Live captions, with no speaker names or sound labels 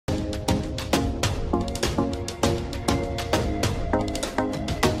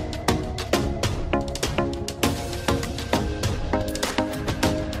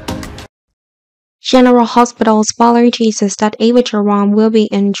General Hospital's spoiler teases that Ava Jerome will be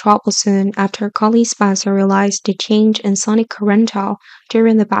in trouble soon after Collie Spencer realized the change in Sonny Corinto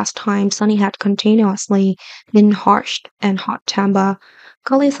during the past time Sonny had continuously been harsh and hot-tempered.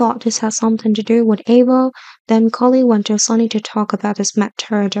 Collie thought this had something to do with Ava. Then Collie went to Sonny to talk about this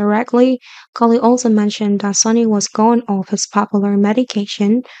matter directly. Collie also mentioned that Sonny was gone off his popular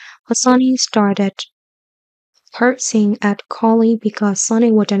medication, but Sonny started cursing at Collie because Sonny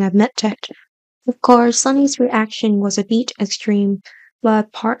wouldn't admit it. Of course, Sonny's reaction was a bit extreme,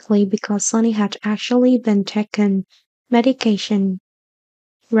 but partly because Sonny had actually been taking medication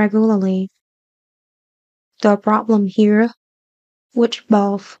regularly. The problem here, which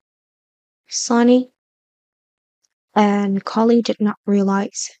both Sonny and Collie did not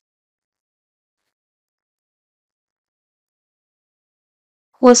realize,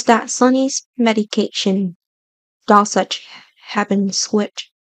 was that Sonny's medication dosage had been switched.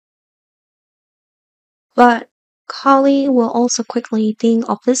 But Collie will also quickly think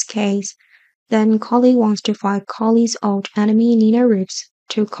of this case. Then Collie wants to fight Collie's old enemy Nina Reeves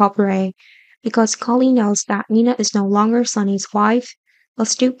to cooperate because Collie knows that Nina is no longer Sonny's wife but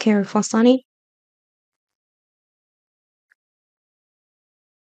still cares for Sonny.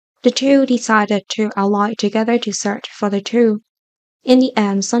 The two decided to ally together to search for the two. In the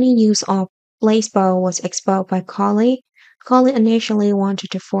end, Sonny's use of Blazebow was exposed by Collie. Collie initially wanted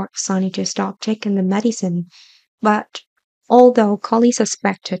to force Sonny to stop taking the medicine, but although Collie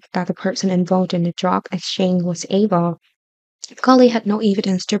suspected that the person involved in the drug exchange was Ava, Collie had no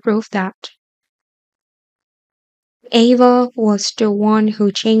evidence to prove that. Ava was the one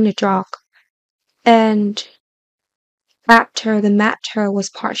who changed the drug, and after the matter was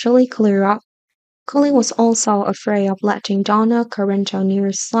partially cleared up, Collie was also afraid of letting Donna Corinto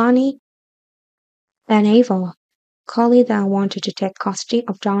near Sonny and Ava. Collie then wanted to take custody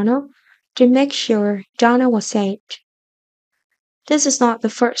of Donna to make sure Donna was safe. This is not the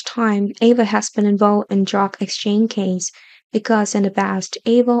first time Ava has been involved in drug exchange case because in the past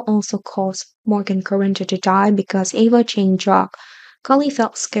Ava also caused Morgan Corinto to die because Ava changed drug. Collie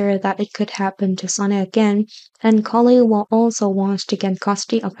felt scared that it could happen to Sonny again, and Collie will also wants to gain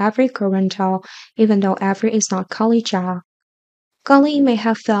custody of Avery Corinto, even though Avery is not Collie's child. Collie may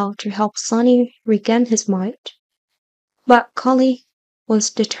have failed to help Sonny regain his mind, but Collie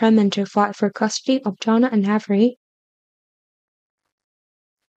was determined to fight for custody of Donna and Avery.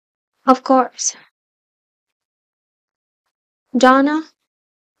 Of course, Donna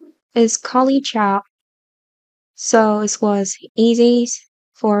is Collie's child, so it was easy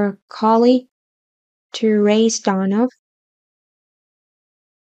for Collie to raise Donna.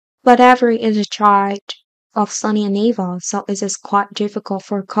 But Avery is a child of Sonny and Ava, so it is quite difficult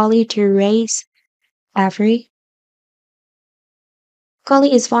for Collie to raise Avery.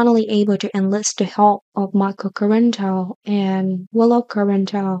 Collie is finally able to enlist the help of Michael Corinto and Willow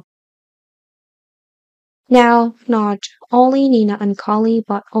Corinto. Now, not only Nina and Collie,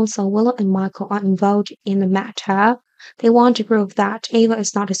 but also Willow and Michael are involved in the matter. They want to prove that Ava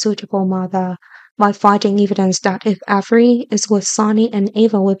is not a suitable mother by finding evidence that if Avery is with Sonny and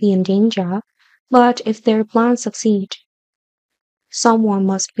Ava will be in danger. But if their plans succeed, someone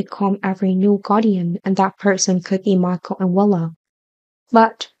must become Avery's new guardian, and that person could be Michael and Willow.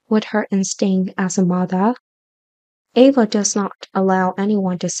 But with her instinct as a mother, Ava does not allow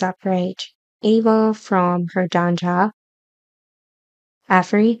anyone to separate Ava from her daughter,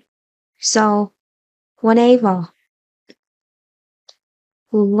 Avery. So when Ava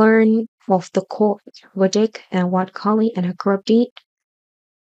learned of the court verdict and what Collie and her group did,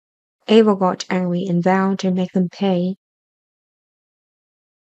 Ava got angry and vowed to make them pay.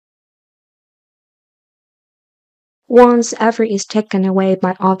 Once Avery is taken away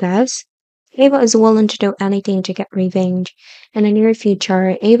by others, Ava is willing to do anything to get revenge. In the near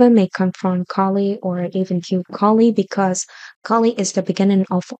future, Ava may confront Collie or even kill Collie because Collie is the beginning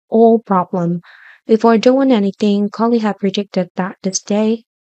of all problem. Before doing anything, Collie had predicted that this day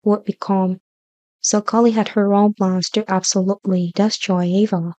would become. So Collie had her own plans to absolutely destroy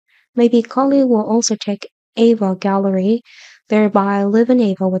Ava. Maybe Collie will also take Ava gallery, thereby leaving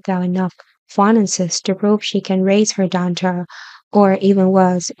Ava without enough finances to prove she can raise her daughter. Or even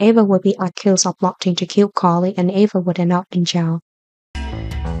worse, Ava would be accused of plotting to kill Collie and Ava would end up in jail.